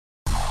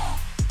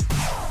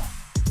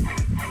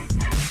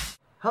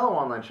Hello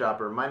online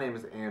shopper, my name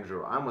is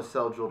Andrew. I'm with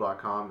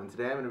selljewel.com and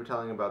today I'm going to be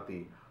telling you about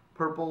the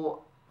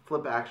purple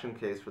flip action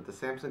case with the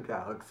Samsung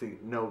Galaxy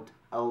Note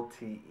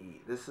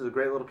LTE. This is a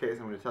great little case.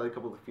 I'm going to tell you a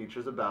couple of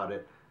features about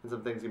it and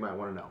some things you might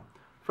want to know.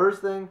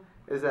 First thing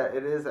is that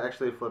it is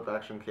actually a flip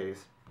action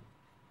case.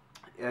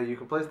 You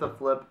can place the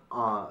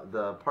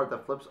part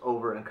that flips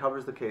over and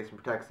covers the case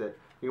and protects it.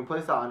 You can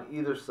place that on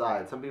either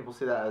side. Some people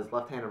see that as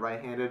left-handed,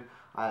 right-handed.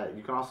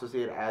 You can also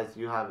see it as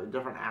you have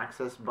different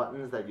access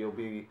buttons that you'll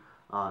be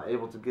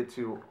able to get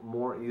to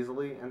more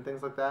easily and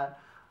things like that.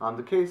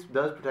 The case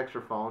does protect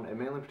your phone. It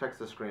mainly protects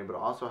the screen, but it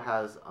also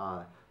has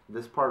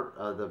this part,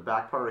 the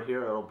back part right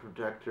here. It'll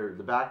protect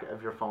the back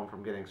of your phone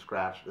from getting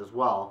scratched as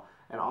well.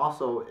 And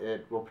also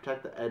it will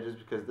protect the edges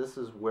because this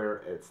is where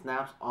it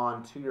snaps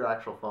onto your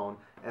actual phone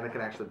and it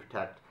can actually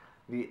protect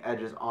the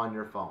edges on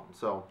your phone.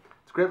 So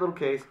it's a great little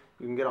case.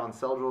 You can get it on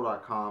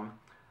selljewel.com.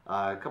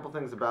 A couple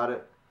things about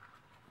it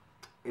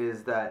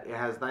is that it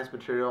has nice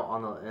material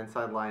on the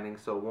inside lining,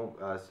 so it won't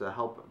to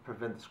help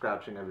prevent the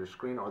scratching of your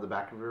screen or the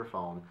back of your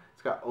phone.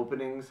 It's got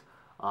openings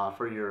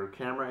for your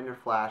camera and your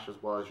flash, as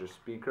well as your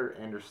speaker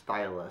and your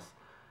stylus.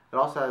 It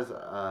also has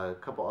a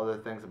couple other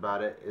things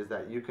about it, is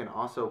that you can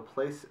also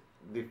place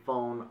the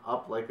phone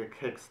up like a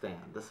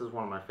kickstand. This is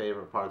one of my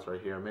favorite parts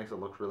right here. It makes it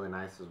look really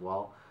nice as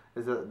well.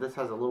 Is that this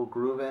has a little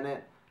groove in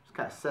it. Just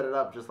kind of set it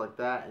up just like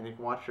that, and you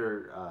can watch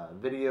your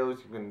videos.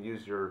 You can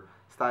use your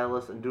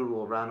stylus and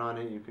doodle around on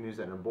it. You can use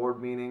it in a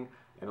board meeting,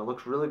 and it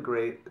looks really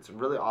great. It's a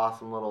really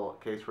awesome little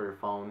case for your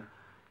phone.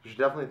 You should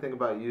definitely think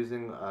about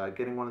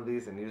getting one of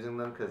these and using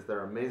them because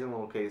they're amazing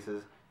little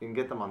cases. You can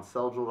get them on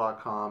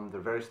selljewel.com. They're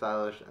very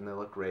stylish and they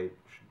look great.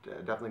 You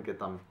should definitely get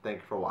them.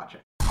 Thank you for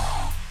watching.